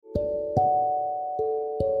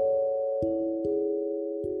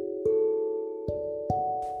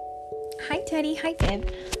Teddy. Hi, Viv.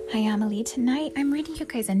 Hi, Amelie. Tonight, I'm reading you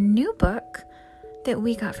guys a new book that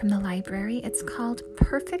we got from the library. It's called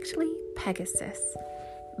Perfectly Pegasus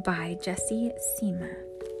by Jessie Seema.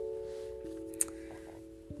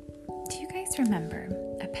 Do you guys remember?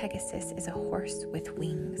 A Pegasus is a horse with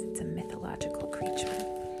wings. It's a mythological creature.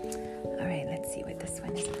 All right, let's see what this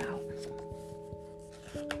one is about.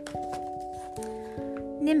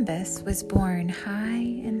 Nimbus was born high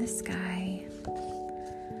in the sky.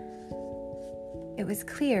 It was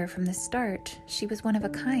clear from the start she was one of a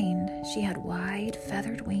kind. She had wide,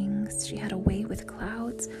 feathered wings, she had a way with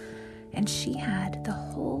clouds, and she had the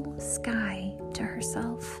whole sky to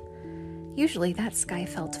herself. Usually that sky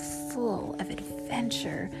felt full of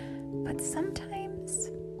adventure, but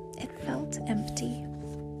sometimes it felt empty.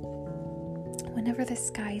 Whenever the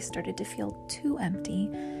sky started to feel too empty,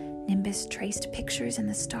 Nimbus traced pictures in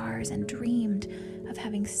the stars and dreamed of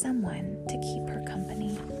having someone to keep her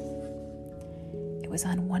company. It was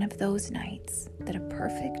on one of those nights that a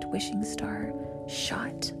perfect wishing star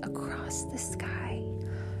shot across the sky.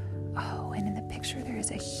 Oh, and in the picture there is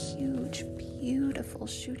a huge, beautiful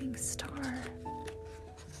shooting star.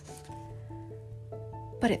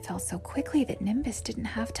 But it fell so quickly that Nimbus didn't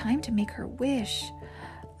have time to make her wish.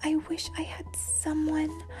 I wish I had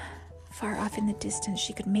someone. Far off in the distance,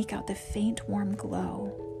 she could make out the faint, warm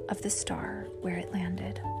glow of the star where it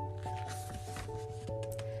landed.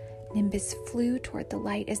 Nimbus flew toward the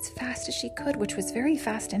light as fast as she could, which was very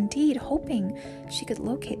fast indeed, hoping she could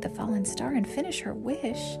locate the fallen star and finish her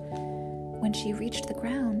wish. When she reached the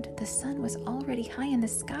ground, the sun was already high in the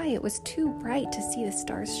sky. It was too bright to see the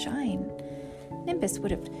stars shine. Nimbus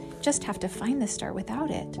would just have to find the star without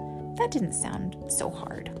it. That didn't sound so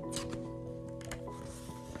hard.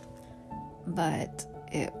 But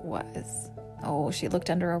it was. Oh, she looked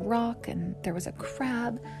under a rock and there was a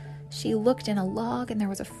crab. She looked in a log and there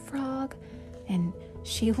was a frog. And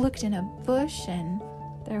she looked in a bush and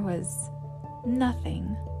there was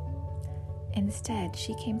nothing. Instead,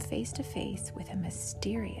 she came face to face with a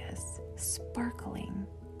mysterious, sparkling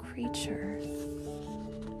creature.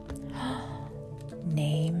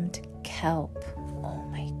 Named Kelp. Oh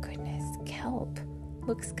my goodness, Kelp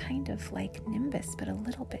looks kind of like Nimbus, but a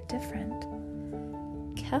little bit different.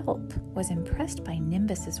 Kelp was impressed by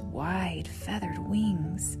Nimbus's wide, feathered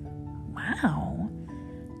wings. Wow!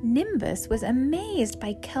 Nimbus was amazed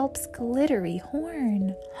by Kelp's glittery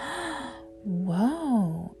horn.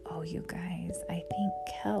 Whoa! Oh, you guys, I think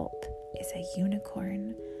Kelp is a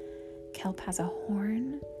unicorn. Kelp has a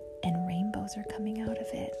horn, and rainbows are coming out of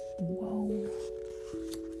it. Whoa!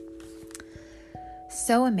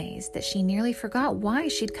 So amazed that she nearly forgot why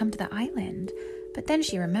she'd come to the island, but then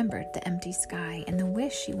she remembered the empty sky and the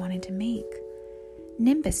wish she wanted to make.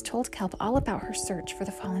 Nimbus told Kelp all about her search for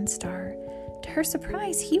the fallen star. To her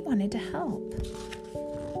surprise, he wanted to help.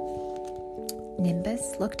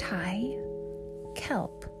 Nimbus looked high.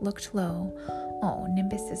 Kelp looked low. Oh,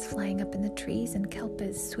 Nimbus is flying up in the trees and Kelp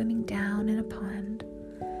is swimming down in a pond.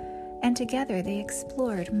 And together they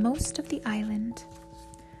explored most of the island.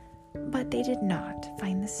 But they did not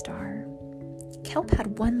find the star. Kelp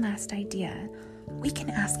had one last idea. We can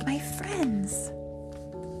ask my friends.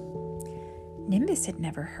 Nimbus had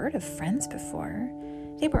never heard of friends before.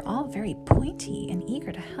 They were all very pointy and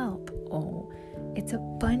eager to help. Oh, it's a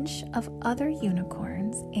bunch of other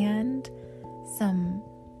unicorns and some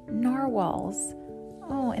narwhals.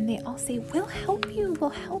 Oh, and they all say, we'll help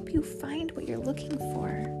you find what you're looking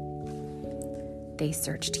for. They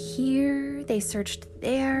searched here, they searched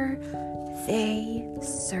there, they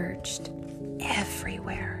searched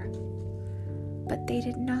everywhere. But they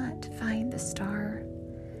did not find the star.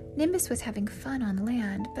 Nimbus was having fun on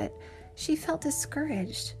land, but she felt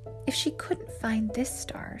discouraged. If she couldn't find this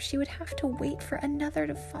star, she would have to wait for another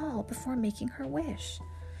to fall before making her wish.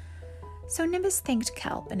 So Nimbus thanked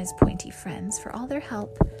Kelp and his pointy friends for all their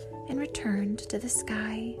help and returned to the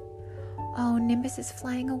sky. Oh, Nimbus is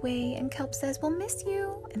flying away, and Kelp says, we'll miss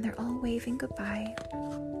you, and they're all waving goodbye.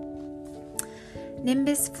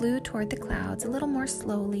 Nimbus flew toward the clouds a little more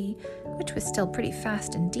slowly, which was still pretty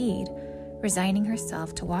fast indeed, resigning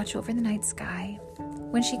herself to watch over the night sky.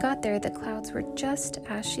 When she got there, the clouds were just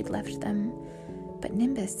as she'd left them, but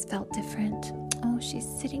Nimbus felt different. Oh, she's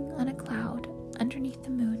sitting on a cloud underneath the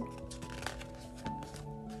moon.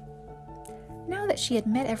 Now that she had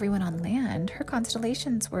met everyone on land, her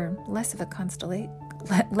constellations were less of a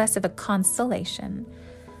consolation.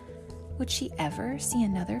 Would she ever see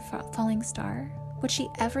another falling star? Would she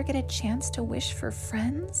ever get a chance to wish for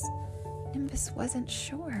friends? Nimbus wasn't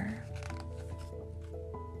sure.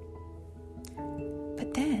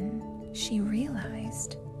 But then she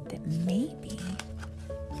realized that maybe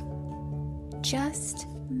just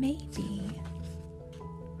maybe,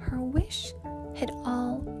 her wish had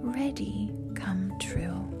already come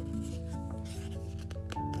true.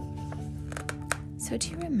 So do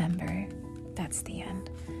you remember, that's the end.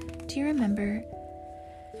 Do you remember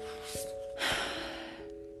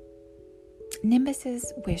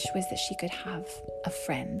Nimbus's wish was that she could have a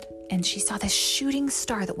friend, and she saw this shooting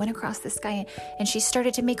star that went across the sky, and she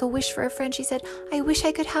started to make a wish for a friend. She said, I wish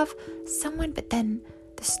I could have someone, but then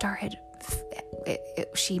the star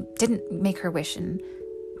she didn't make her wish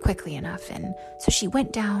quickly enough, and so she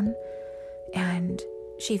went down and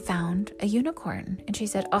she found a unicorn, and she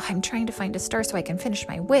said, I'm trying to find a star so I can finish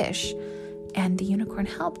my wish. And the unicorn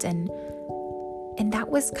helped, and that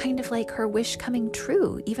was kind of like her wish coming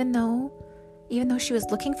true. Even though she was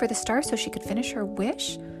looking for the star so she could finish her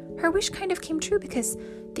wish kind of came true, because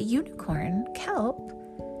the unicorn, Kelp,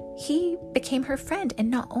 he became her friend.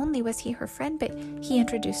 And not only was he her friend, but he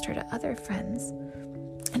introduced her to other friends.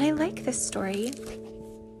 And I like this story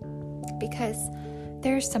because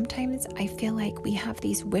there's sometimes I feel like we have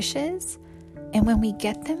these wishes, and when we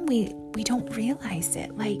get them, we don't realize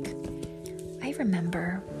it. Like, I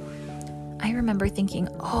remember thinking,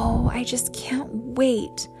 I just can't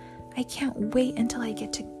wait. I can't wait until I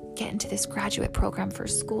get into this graduate program for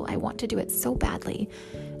school. I want to do it so badly.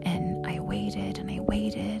 And I waited,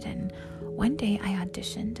 and one day I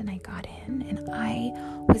auditioned and I got in, and I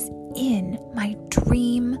was in my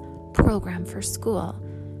dream program for school.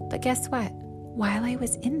 But guess what? While I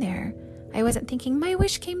was in there, I wasn't thinking my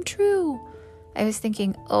wish came true. I was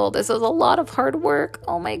thinking, this is a lot of hard work.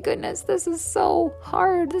 Oh my goodness, this is so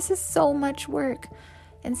hard. This is so much work.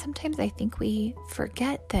 And sometimes I think we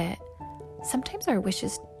forget that sometimes our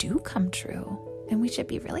wishes do come true, and we should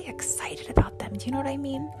be really excited about them. Do you know what I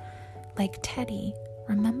mean? Like Teddy,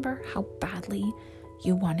 remember how badly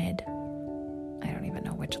you wanted, I don't even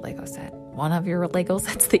know which Lego set, one of your Lego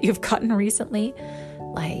sets that you've gotten recently,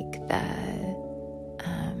 like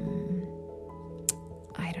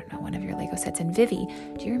one of your Lego sets in Vivi.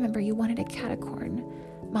 Do you remember you wanted a catacorn,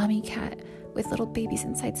 mommy cat with little babies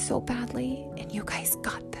inside so badly, and you guys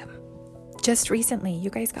got them. Just recently,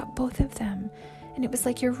 you guys got both of them, and it was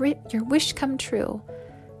like your wish come true,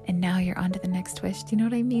 and now you're on to the next wish. Do you know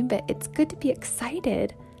what I mean? But it's good to be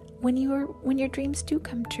excited when your dreams do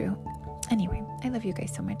come true. Anyway, I love you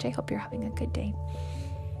guys so much. I hope you're having a good day.